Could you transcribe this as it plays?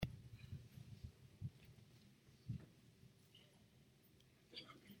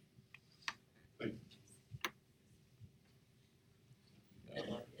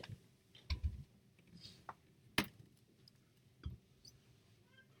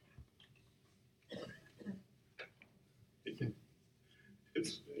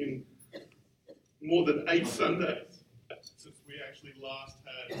more than 8 Sundays since we actually last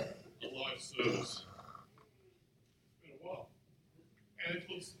had a live service. It's been a while.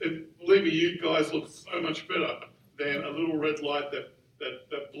 And believe me, you guys look so much better than a little red light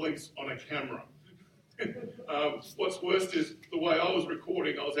that blinks on a camera. What's worse is the way I was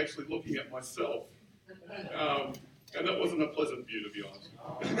recording, I was actually looking at myself. And that wasn't a pleasant view, to be honest.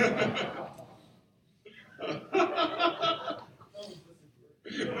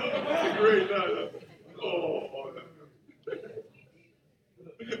 Disagree, no. Oh, no.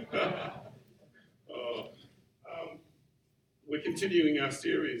 We're continuing our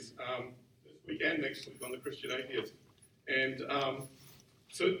series this week and next week on the Christian Atheist. And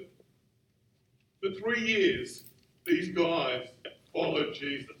so for 3 years, these guys followed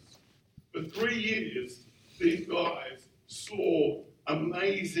Jesus. For 3 years, these guys saw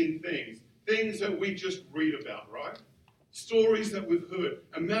amazing things that we just read about, right? Stories that we've heard.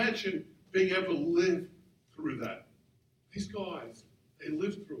 Imagine being able to live through that. These guys, they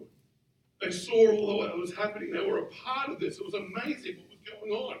lived through it. They saw all that was happening. They were a part of this. It was amazing what was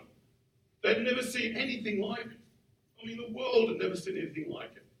going on. They'd never seen anything like it. I mean, the world had never seen anything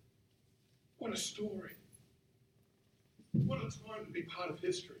like it. What a story. What a time to be part of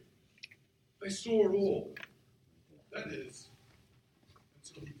history. They saw it all. That is,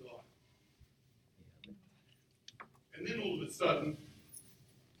 until he died. And then all of a sudden,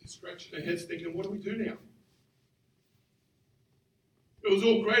 they're scratching their heads thinking, what do we do now? It was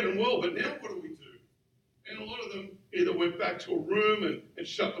all great and well, but now what do we do? And a lot of them either went back to a room and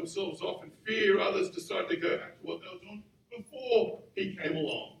shut themselves off in fear. Others decided to go back to what they were doing before he came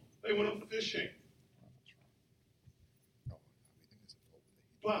along. They went off fishing.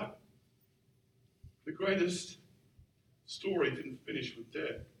 But the greatest story didn't finish with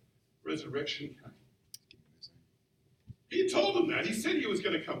death. Resurrection came. He told them that. He said he was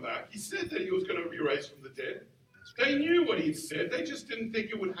going to come back. He said that he was going to be raised from the dead. They knew what he said. They just didn't think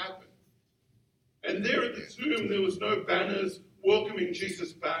it would happen. And there at the tomb, there was no banners welcoming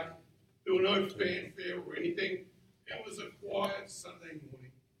Jesus back. There were no fanfare or anything. It was a quiet Sunday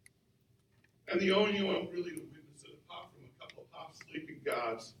morning. And the only one really to witness it, apart from a couple of half-sleeping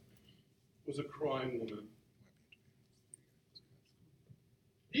guards, was a crying woman.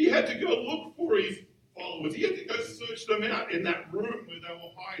 He had to go look for his followers. He had to go search them out in that room where they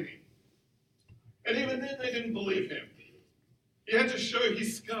were hiding. And even then, they didn't believe him. He had to show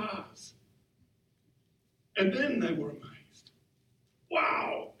his scars. And then they were amazed.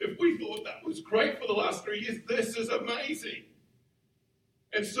 Wow, if we thought that was great for the last 3 years, this is amazing.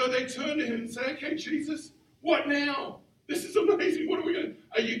 And so they turn to him and say, okay, Jesus, what now? This is amazing. What are we going to do?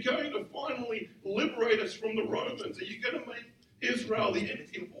 Are you going to finally liberate us from the Romans? Are you going to make Israel the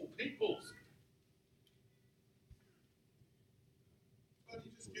entity of all peoples? But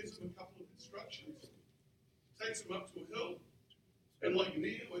he just gives them a couple of instructions. Takes them up to a hill. And like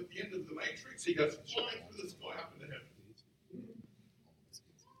Neo at the end of the Matrix, he goes flying through the sky up into heaven.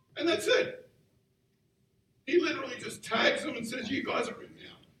 And that's it. He literally just tags them and says, you guys are in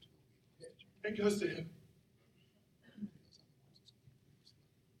now. And goes to heaven.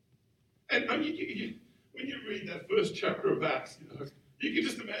 And when you read that first chapter of Acts, you can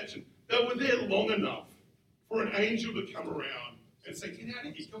just imagine they were there long enough for an angel to come around and say, get out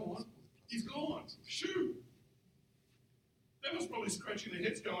of here, go on. He's gone. Shoo. They was probably scratching their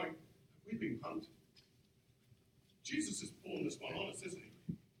heads going, we've been punked. Jesus is pulling this one on us, isn't he?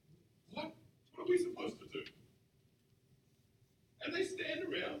 What? What are we supposed to do? And they stand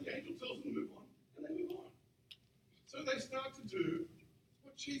around, the angel tells them to move on, and they move on. So they start to do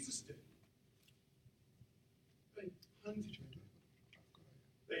what Jesus did. They hunted together.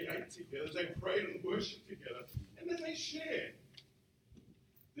 They ate together, they prayed and worshipped together, and then they shared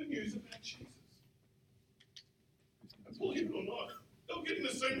the news about Jesus. And believe it or not, they were getting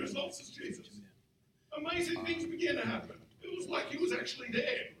the same results as Jesus. Amazing things began to happen. It was like he was actually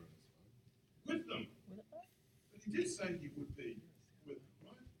there with them. But he did say he would be with them,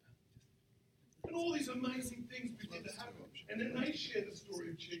 right? And all these amazing things began to happen. And then they share the story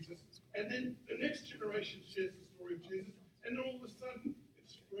of Jesus. And then the next generation shares the story of Jesus. And then all of a sudden,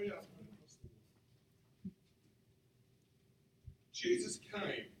 it's spread out across the world. Jesus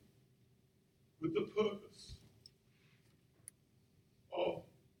came with the purpose of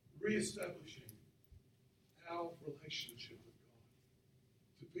reestablishing our relationship with God,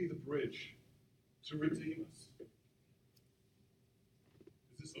 to be the bridge, to redeem us.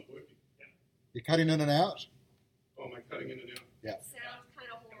 Is this not working? Yeah. You're cutting in and out? Oh, am I cutting in and out? Yeah. Sounds kind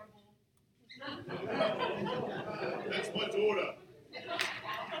of horrible. That's my daughter.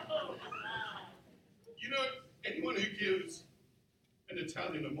 You know, anyone who gives an Italian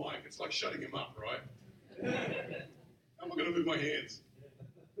can't in the mic, it's like shutting him up, right? How am I going to move my hands?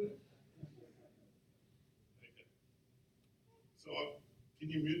 Okay. So can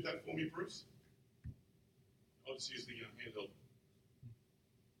you mute that for me, Bruce? I'll just use the handheld.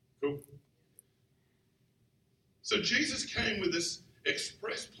 Cool. So Jesus came with this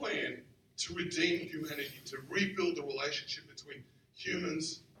express plan to redeem humanity, to rebuild the relationship between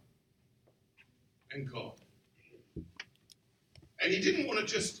humans and God. And he didn't want to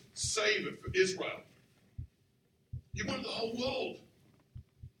just save it for Israel. He wanted the whole world.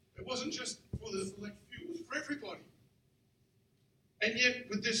 It wasn't just for the select few, it was for everybody. And yet,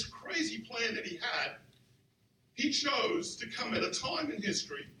 with this crazy plan that he had, he chose to come at a time in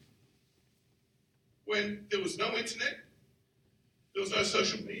history when there was no internet, there was no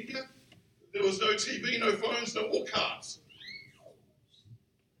social media, there was no TV, no phones, no or cars.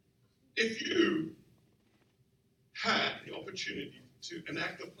 If you had the opportunity to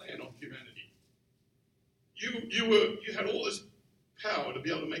enact a plan on humanity, you had all this power to be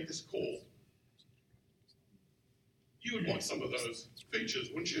able to make this call. You would want some of those features,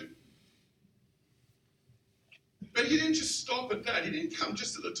 wouldn't you? But he didn't just stop at that. He didn't come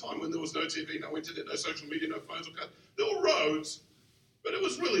just at a time when there was no TV, no internet, no social media, no phones or cars. There were roads, but it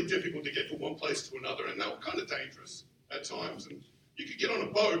was really difficult to get from one place to another, and they were kind of dangerous at times. And you could get on a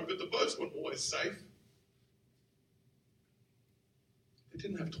boat, but the boats weren't always safe. They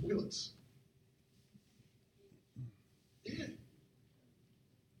didn't have toilets. Yeah.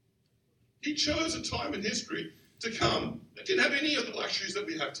 He chose a time in history to come that didn't have any of the luxuries that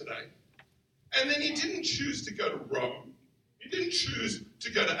we have today. And then he didn't choose to go to Rome. He didn't choose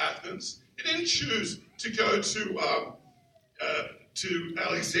to go to Athens. He didn't choose to go to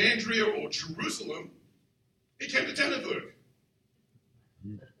Alexandria or Jerusalem. He came to Danneberg.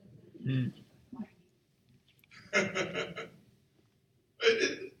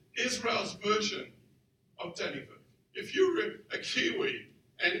 Israel's version of Danneberg. If you're a Kiwi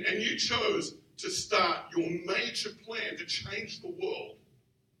and you chose to start your major plan to change the world,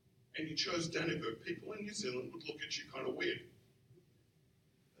 and you chose Danneberg, people in New Zealand would look at you kind of weird.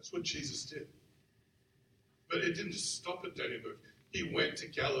 That's what Jesus did. But it didn't just stop at Danneberg. He went to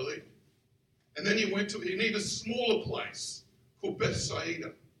Galilee. And then he needed a smaller place called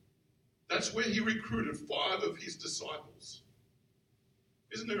Bethsaida. That's where he recruited 5 of his disciples.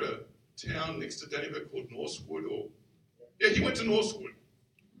 Isn't there a town next to Danneberg called Norsewood? Yeah, he went to Norsewood.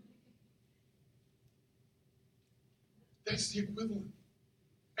 That's the equivalent.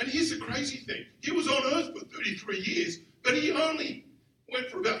 And here's the crazy thing. He was on earth for 33 years, but he only went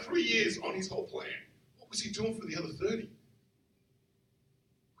for about 3 years on his whole plan. What was he doing for the other 30?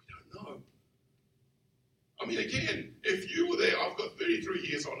 We don't know. I mean, again, if you were there, I've got 33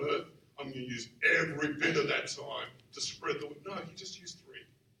 years on earth, I'm going to use every bit of that time to spread the word. No, he just used 3.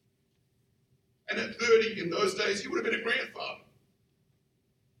 And at 30, in those days, he would have been a grandfather.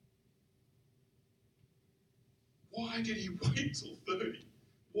 Why did he wait till 30?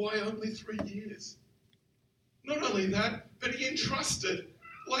 Why only 3 years? Not only that, but he entrusted,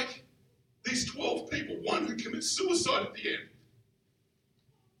 like, these 12 people, one who commits suicide at the end.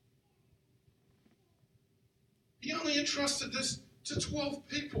 He only entrusted this to 12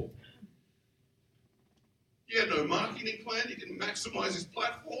 people. He had no marketing plan. He didn't maximize his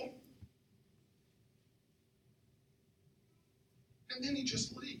platform. And then he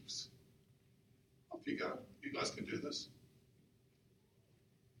just leaves. Off you go. You guys can do this.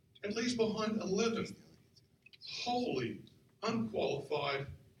 And leaves behind 11 wholly unqualified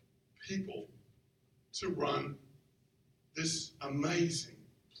people to run this amazing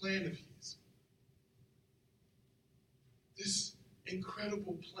plan of his. This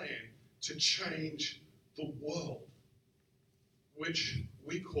incredible plan to change the world, which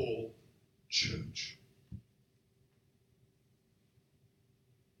we call church.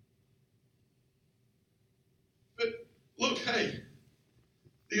 But look, hey,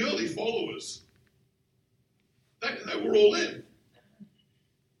 the early followers, they were all in.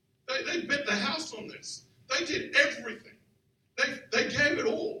 They bet the house on this. They did everything. They gave it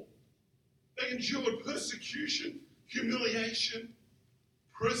all. They endured persecution, humiliation,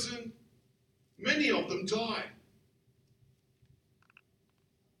 prison. Many of them died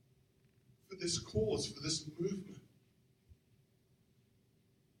for this cause, for this movement.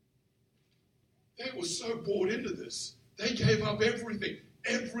 They were so bought into this. They gave up everything.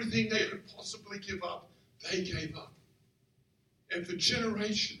 Everything they could possibly give up, they gave up. And for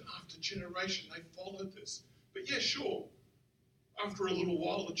generation after generation, they followed this. But yeah, sure, after a little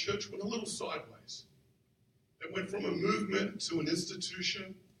while, the church went a little sideways. It went from a movement to an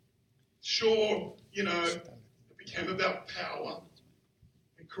institution. Sure, it became about power.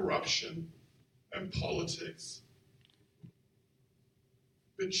 corruption and politics.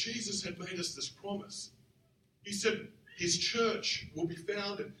 But Jesus had made us this promise. He said his church will be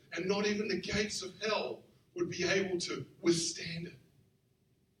founded, and not even the gates of hell would be able to withstand it.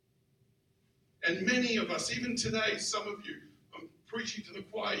 And many of us, even today, some of you, I'm preaching to the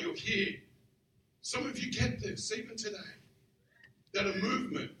choir, you're here. Some of you get this, even today, that a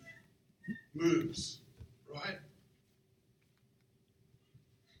movement moves, right?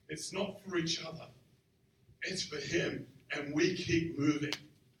 It's not for each other. It's for him, and we keep moving.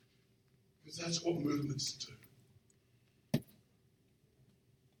 Because that's what movements do.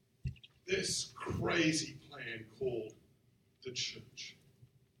 This crazy plan called the church.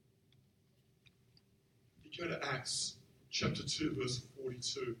 You go to Acts chapter 2, verse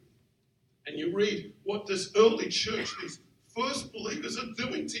 42, and you read what this early church, these first believers, are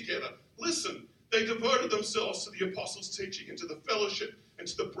doing together. Listen, they devoted themselves to the apostles' teaching and to the fellowship and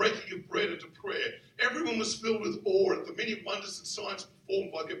to the breaking of bread and to prayer. Everyone was filled with awe at the many wonders and signs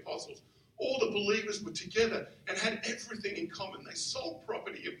performed by the apostles. All the believers were together and had everything in common. They sold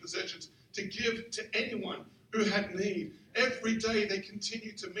property and possessions to give to anyone who had need. Every day they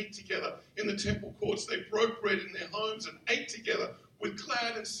continued to meet together in the temple courts. They broke bread in their homes and ate together with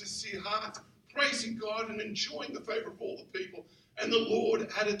glad and sincere hearts, praising God and enjoying the favor of all the people. And the Lord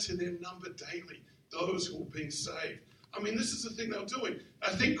added to their number daily those who were being saved. I mean, this is the thing they were doing,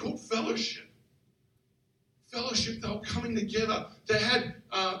 a thing called fellowship. Fellowship, they were coming together. They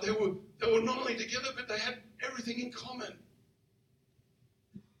were not only together, but they had everything in common.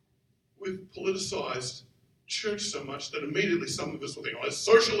 We've politicized church so much that immediately some of us will think, oh, it's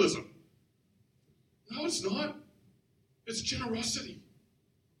socialism. No, it's not. It's generosity.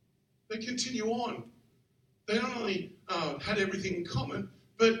 They continue on. They not only had everything in common,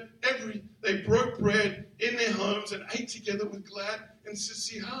 but they broke bread in their homes and ate together with glad and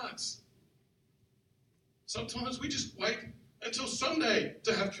sincere hearts. Sometimes we just wait until Sunday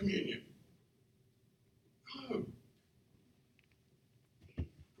to have communion. No.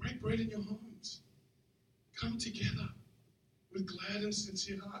 Break bread in your homes. Come together with glad and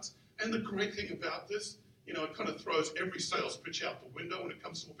sincere hearts. And the great thing about this, it kind of throws every sales pitch out the window when it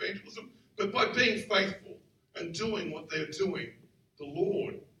comes to evangelism. But by being faithful and doing what they're doing, the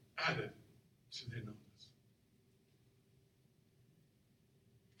Lord added to their numbers.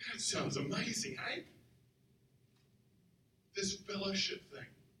 That sounds amazing, eh? This fellowship thing.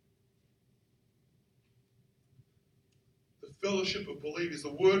 The fellowship of believers.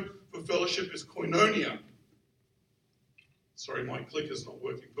 The word for fellowship is koinonia. Sorry, my clicker's not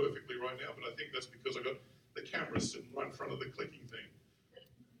working perfectly right now, but I think that's because I got the camera sitting right in front of the clicking thing.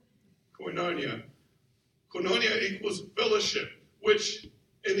 Koinonia. Koinonia equals fellowship, which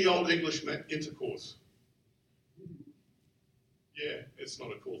in the Old English meant intercourse. Yeah, it's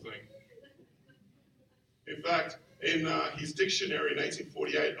not a cool thing. In fact, in his dictionary in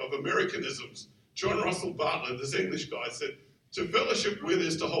 1848 of Americanisms, John Russell Bartlett, this English guy, said, to fellowship with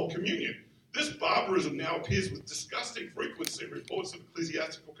is to hold communion. This barbarism now appears with disgusting frequency in reports of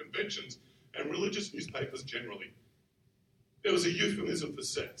ecclesiastical conventions and religious newspapers generally. It was a euphemism for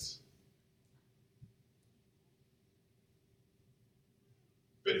sex.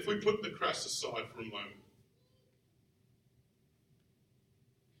 But if we put the crass aside for a moment,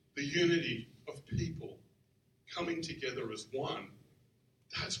 the unity of people coming together as one,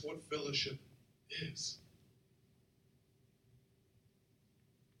 that's what fellowship is.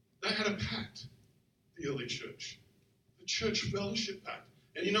 They had a pact, the early church, the church fellowship pact.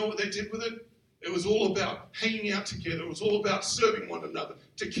 And you know what they did with it? It was all about hanging out together. It was all about serving one another,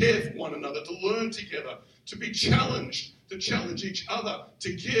 to care for one another, to learn together, to be challenged, to challenge each other,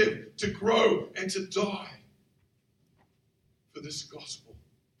 to give, to grow, and to die for this gospel.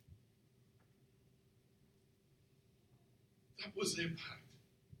 That was their pact.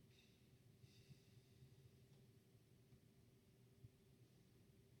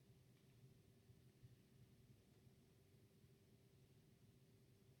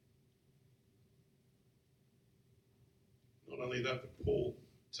 Not only that, but Paul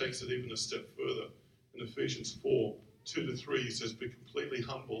takes it even a step further. In Ephesians 4, 2-3, he says, be completely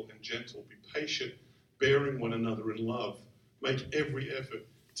humble and gentle, be patient, bearing one another in love. Make every effort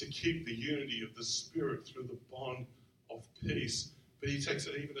to keep the unity of the Spirit through the bond of peace. But he takes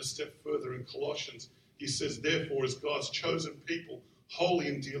it even a step further in Colossians. He says, therefore, as God's chosen people, holy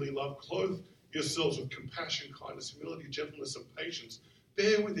and dearly loved, clothe yourselves with compassion, kindness, humility, gentleness, and patience.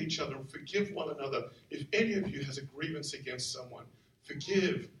 Bear with each other and forgive one another. If any of you has a grievance against someone,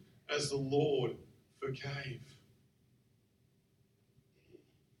 forgive as the Lord forgave.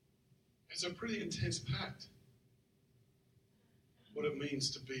 It's a pretty intense pact. what it means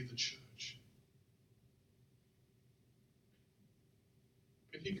to be the church.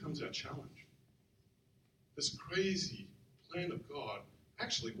 And here comes our challenge. This crazy plan of God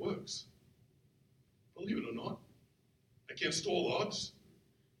actually works. Believe it or not, against all odds,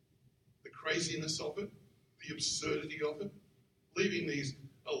 the craziness of it, the absurdity of it, leaving these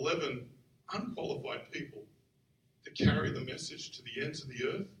 11 unqualified people to carry the message to the ends of the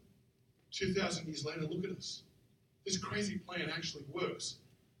earth. 2,000 years later, look at us. This crazy plan actually works.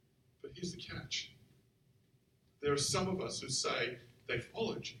 But here's the catch. There are some of us who say they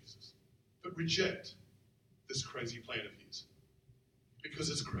follow Jesus, but reject this crazy plan of his because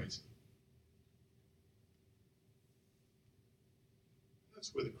it's crazy.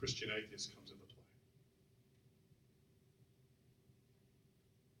 That's where the Christian atheist comes into play.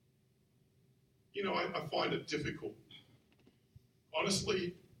 You know, I find it difficult.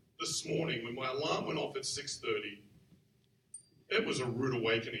 Honestly, this morning when my alarm went off at 6:30, it was a rude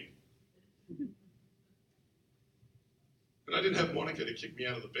awakening. And I didn't have Monica to kick me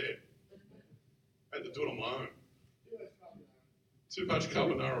out of the bed. I had to do it on my own. Too much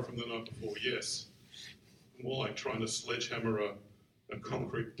carbonara from the night before, yes. More like trying to sledgehammer a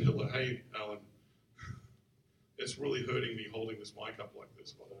concrete pillar. Hey, Alan, it's really hurting me holding this mic up like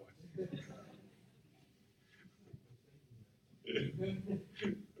this, by the way.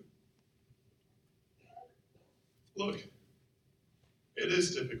 Yeah. Look, it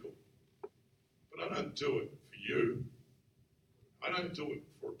is difficult, but I don't do it for you. I don't do it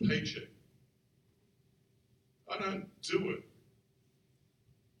for a paycheck. I don't do it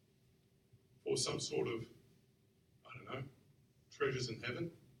for some sort of, I don't know, treasures in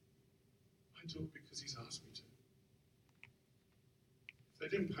heaven. I do it because he's asked me to. If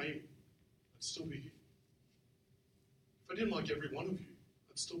they didn't pay me, I'd still be here. If I didn't like every one of you,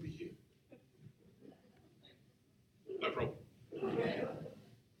 I'd still be here. No problem.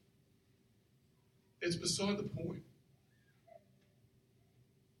 It's beside the point.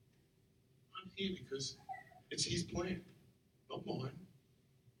 I'm here because it's his plan, not mine,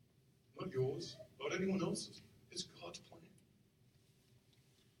 not yours, not anyone else's. It's God's plan.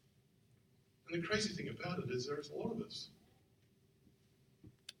 And the crazy thing about it is there's a lot of us,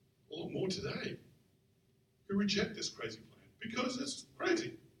 a lot more today, who reject this crazy plan because it's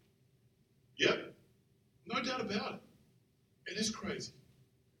crazy. Yep, no doubt about it. It is crazy.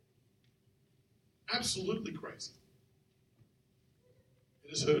 Absolutely crazy.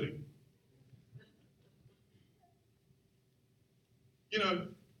 It is hurting. You know,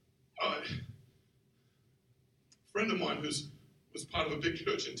 a friend of mine who was part of a big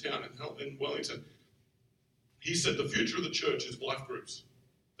church in town in Wellington, he said the future of the church is life groups.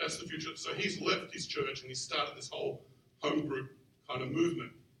 That's the future. So he's left his church and he started this whole home group kind of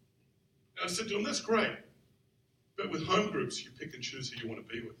movement. And I said to him, that's great. But with home groups, you pick and choose who you want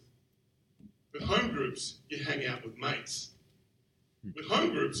to be with. With home groups, you hang out with mates. With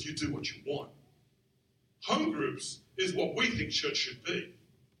home groups, you do what you want. Home groups is what we think church should be.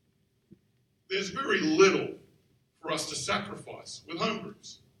 There's very little for us to sacrifice with home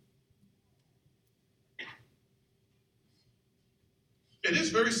groups. It is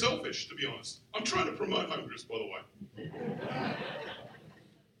very selfish, to be honest. I'm trying to promote home groups, by the way.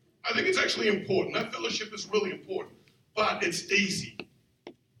 I think it's actually important. That fellowship is really important. But it's easy.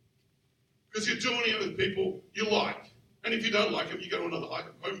 Because you're doing it with people you like. And if you don't like them, you go to another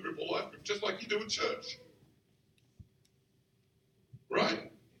home group or life group, just like you do with church.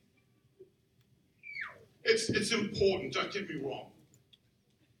 Right? It's important, don't get me wrong.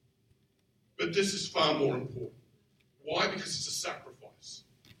 But this is far more important. Why? Because it's a sacrifice.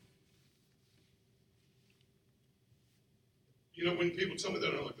 You know, when people tell me they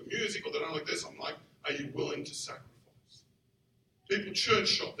don't like the music or they don't like this, I'm like, are you willing to sacrifice? People church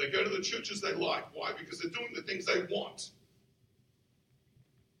shop. They go to the churches they like. Why? Because they're doing the things they want.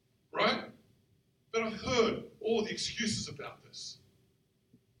 Right? But I've heard all the excuses about this.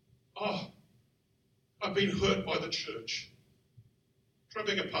 Oh, I've been hurt by the church. Try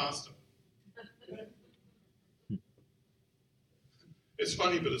being a pastor. It's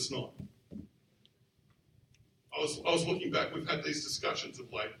funny, but it's not. I was looking back. We've had these discussions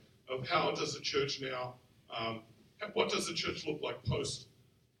of late of how does the church now, what does the church look like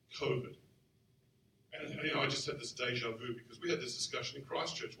post-COVID? And you know, I just had this deja vu because we had this discussion in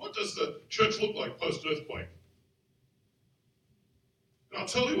Christchurch. What does the church look like post-earthquake? And I'll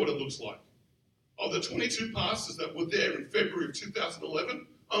tell you what it looks like. Of the 22 pastors that were there in February of 2011,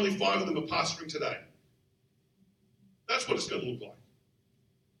 only 5 of them are pastoring today. That's what it's going to look like.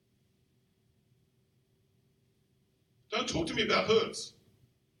 Don't talk to me about hurts.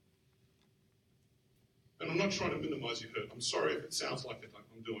 And I'm not trying to minimize your hurt. I'm sorry if it sounds like it, like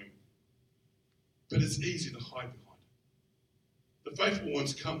I'm doing. But it's easy to hide behind it. The faithful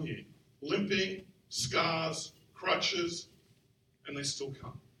ones come here, limping, scars, crutches, and they still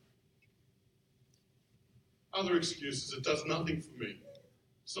come. Other excuses, it does nothing for me.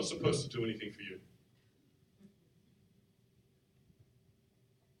 It's not supposed to do anything for you.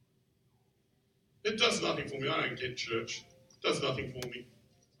 It does nothing for me. I don't get church. It does nothing for me.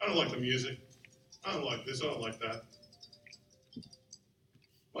 I don't like the music. I don't like this. I don't like that.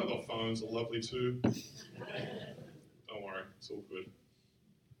 Mobile phones are lovely too. Don't worry. It's all good.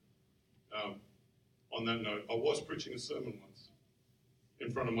 On that note, I was preaching a sermon once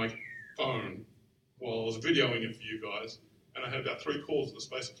in front of my phone while I was videoing it for you guys, and I had about 3 calls in the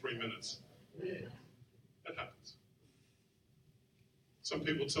space of 3 minutes. That happens. Some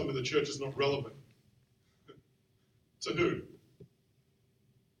people tell me the church is not relevant. To who?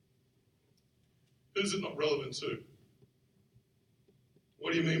 Who's it not relevant to?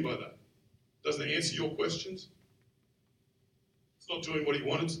 What do you mean by that? Doesn't it answer your questions? It's not doing what he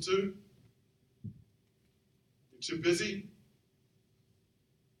wanted to do? You're too busy?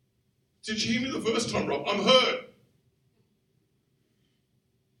 Did you hear me the first time, Rob? I'm hurt.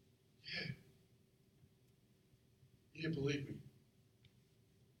 Yeah, believe me.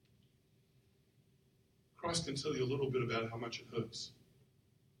 Christ can tell you a little bit about how much it hurts.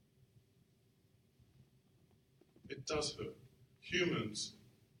 It does hurt. Humans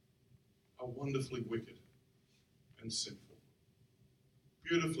are wonderfully wicked and sinful.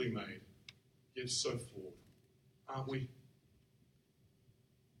 Beautifully made, yet so flawed. Aren't we?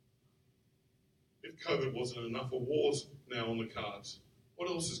 If COVID wasn't enough, a war's now on the cards. What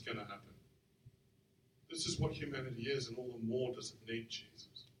else is going to happen? This is what humanity is, and all the more does it need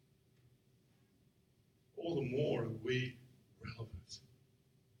Jesus. All the more are we relevant.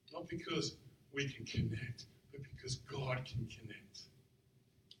 Not because we can connect, but because God can connect.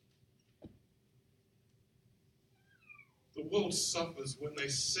 The world suffers when they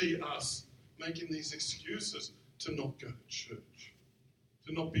see us making these excuses to not go to church,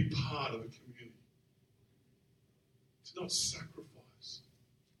 to not be part of a community, to not sacrifice.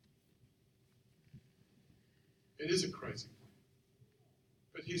 It is a crazy plan.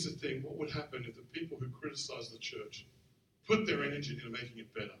 But here's the thing, what would happen if the people who criticize the church put their energy into making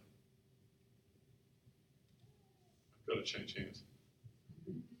it better? I've got to change hands.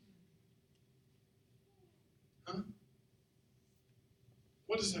 Huh?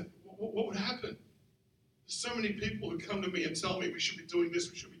 What is that? What would happen? There's so many people who come to me and tell me we should be doing this,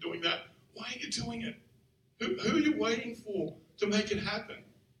 we should be doing that. Why are you doing it? Who are you waiting for to make it happen?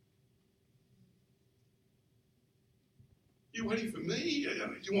 You waiting for me?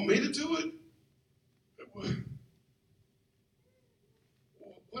 Do you want me to do it?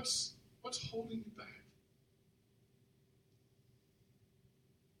 What's holding you back?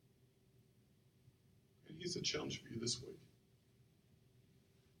 And here's a challenge for you this week.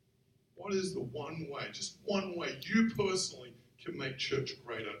 What is the one way, just one way you personally can make church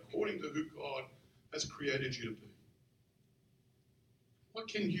greater according to who God has created you to be? What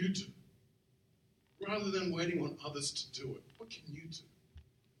can you do? Rather than waiting on others to do it, what can you do?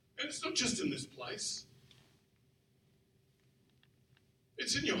 And it's not just in this place.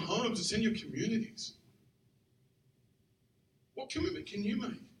 It's in your homes, it's in your communities. What commitment can you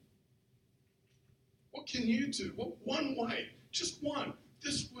make? What can you do? What one way, just one,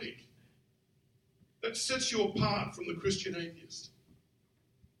 this week, that sets you apart from the Christian atheist?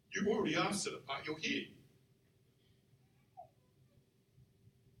 You already are set apart, you're here.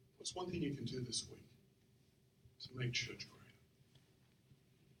 What's one thing you can do this week to make church greater?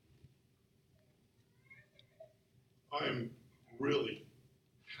 I am really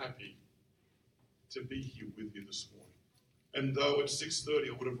happy to be here with you this morning. And though it's 6:30,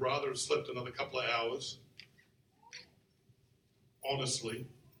 I would have rather have slept another couple of hours. Honestly,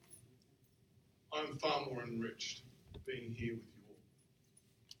 I'm far more enriched being here with you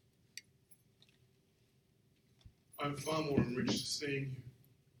all. I'm far more enriched seeing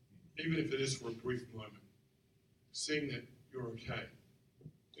you, even if it is for a brief moment. Seeing that you're okay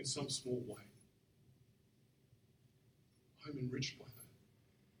in some small way. I'm enriched by that.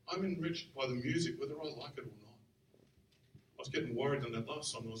 I'm enriched by the music, whether I like it or not. I was getting worried on that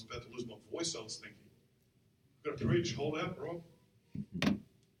last song. I was about to lose my voice. I was thinking, I've got to preach. Hold out, Rob.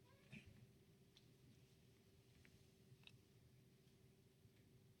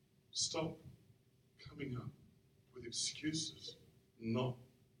 Stop coming up with excuses not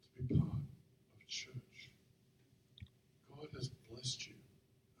to be part of church. God has blessed you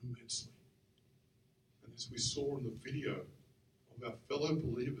immensely. And as we saw in the video of our fellow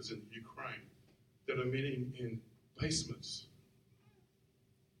believers in Ukraine, that are meeting in basements.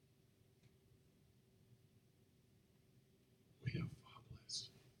 We are far blessed.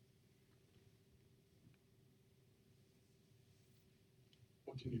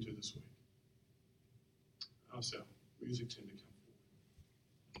 What can you do this week? Ask our music team to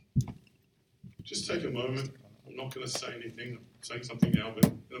come forward. Just take a moment. I'm not going to say anything. I'm saying something now, but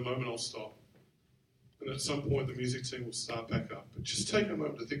in a moment I'll stop. And at some point the music team will start back up. But just take a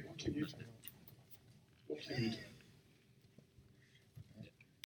moment to think, what can you do? What can you do?